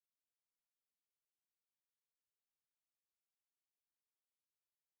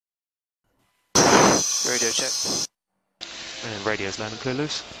Radio check. And radio's loud and clear,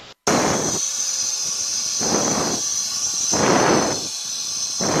 Lewis.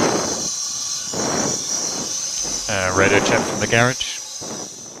 Radio check from the garage.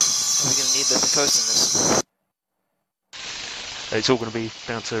 Are we going to need the coast in this? It's all going to be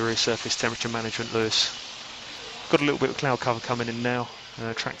down to rear surface temperature management, Lewis. Got a little bit of cloud cover coming in now.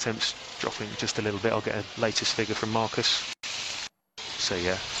 Track temps dropping just a little bit. I'll get a latest figure from Marcus. So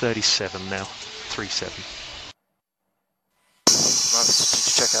yeah, 37 now, 37. Marcus, did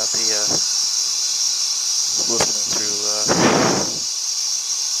you check out the listening through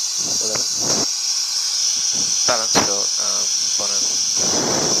 11? Balance felt, Bono.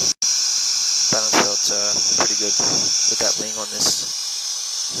 Balance felt pretty good with that wing on this.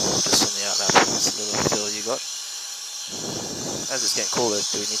 Just on the outlap, this little feel you got. As it's getting cooler,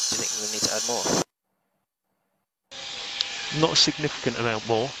 do you think we need to add more? Not a significant amount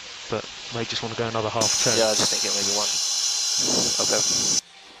more, but may just want to go another half turn. Yeah, I was just thinking maybe one.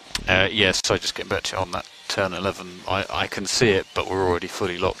 Okay. Yes, I just get back on that turn 11. I can see it, but we're already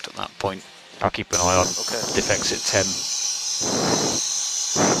fully locked at that point. I'll keep an eye on diff exit 10.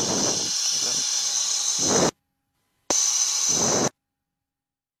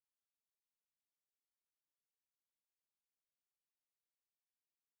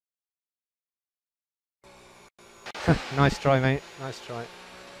 Nice try, mate. Nice try.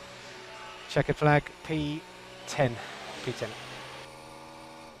 Checkered flag, P10. P10.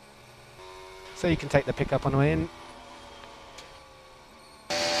 So you can take the pickup on the way in.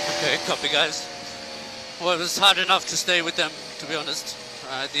 Okay, copy, guys. Well, it was hard enough to stay with them, to be honest.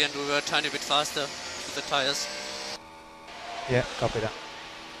 At the end, we were a tiny bit faster with the tyres. Yeah, copy that.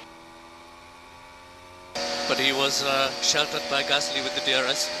 But he was sheltered by Gasly with the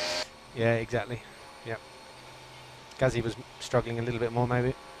DRS. Yeah, exactly. Yeah. Gazzy was struggling a little bit more,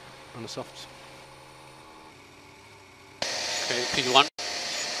 maybe, on the softs. Okay, P1.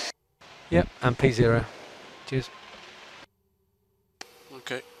 Yep, and P0. Cheers.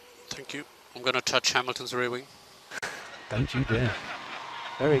 Okay, thank you. I'm going to touch Hamilton's rear wing. Don't you dare.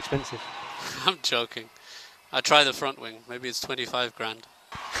 Very expensive. I'm joking. I try the front wing. Maybe it's 25 grand.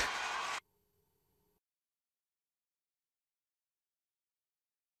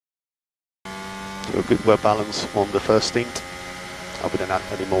 A good well balance on the first stint. I wouldn't add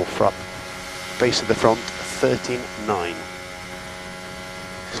any more front. Base of the front, 13.9.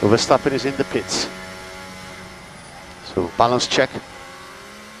 So Verstappen is in the pits. So balance check.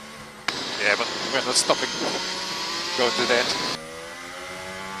 Yeah, but we're not stopping. Go to the end.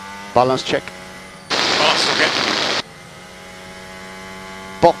 Balance check. Balance, okay.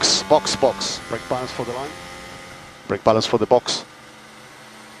 Box, box, box. Brake balance for the line. Brake balance for the box.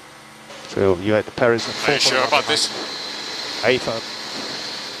 So you had the Perez at 4. Are you sure about this? 8th up.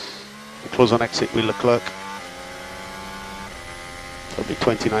 Close on exit with Leclerc. It'll be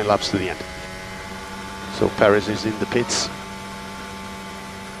 29 laps to the end. So Perez is in the pits.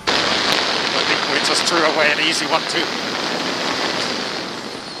 I think we just threw away an easy one too.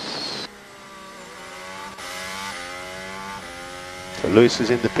 So Lewis is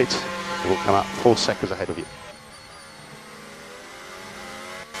in the pits. He will come out 4 seconds ahead of you.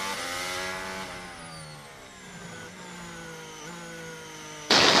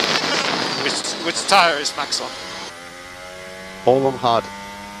 Which tyre is Max on? All on hard.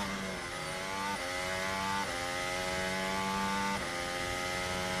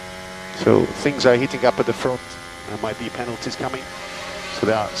 So things are heating up at the front. There might be penalties coming. So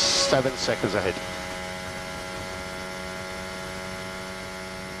they are 7 seconds ahead.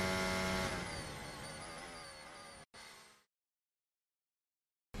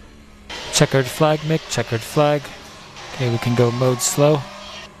 Checkered flag, Mick, checkered flag. Okay, we can go mode slow.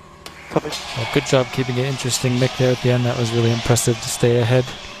 Copy. Well, good job keeping it interesting, Mick, there at the end. That was really impressive to stay ahead.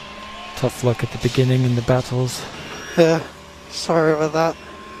 Tough luck at the beginning in the battles. Yeah, sorry about that.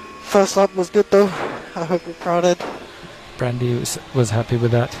 First lap was good though. I hope you're proud of it. Brandy was happy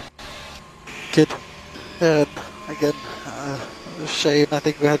with that. Good. And again, Shane, I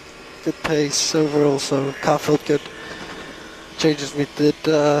think we had good pace overall, so car felt good. Changes we did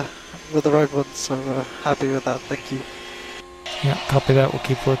were the right ones, so happy with that, thank you. Yeah, copy that. We'll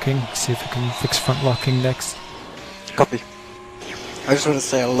keep working. See if we can fix front locking next. Copy. I just want to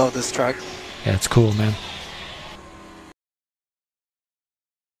say I love this track. Yeah, it's cool, man.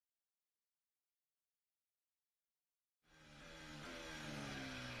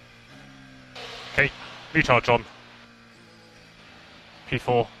 Okay, recharge on.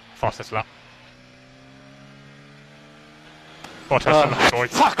 P4, fastest lap. Bottas and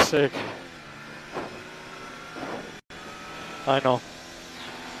Freud. Fuck's sake. I know.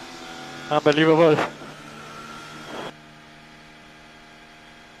 Unbelievable.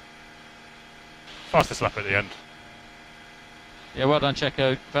 Fastest lap at the end. Yeah, well done,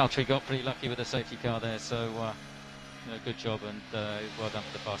 Checo. Valtteri got pretty lucky with the safety car there, so good job, and well done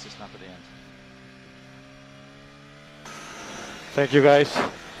for the fastest lap at the end. Thank you, guys.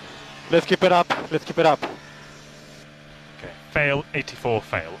 Let's keep it up. Let's keep it up. Okay. Fail, 84,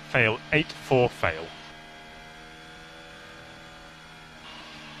 fail. Fail, 84, fail.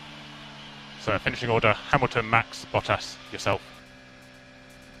 So finishing order: Hamilton, Max, Bottas, yourself.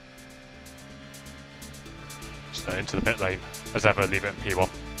 So into the pit lane, as ever, leave it in P1.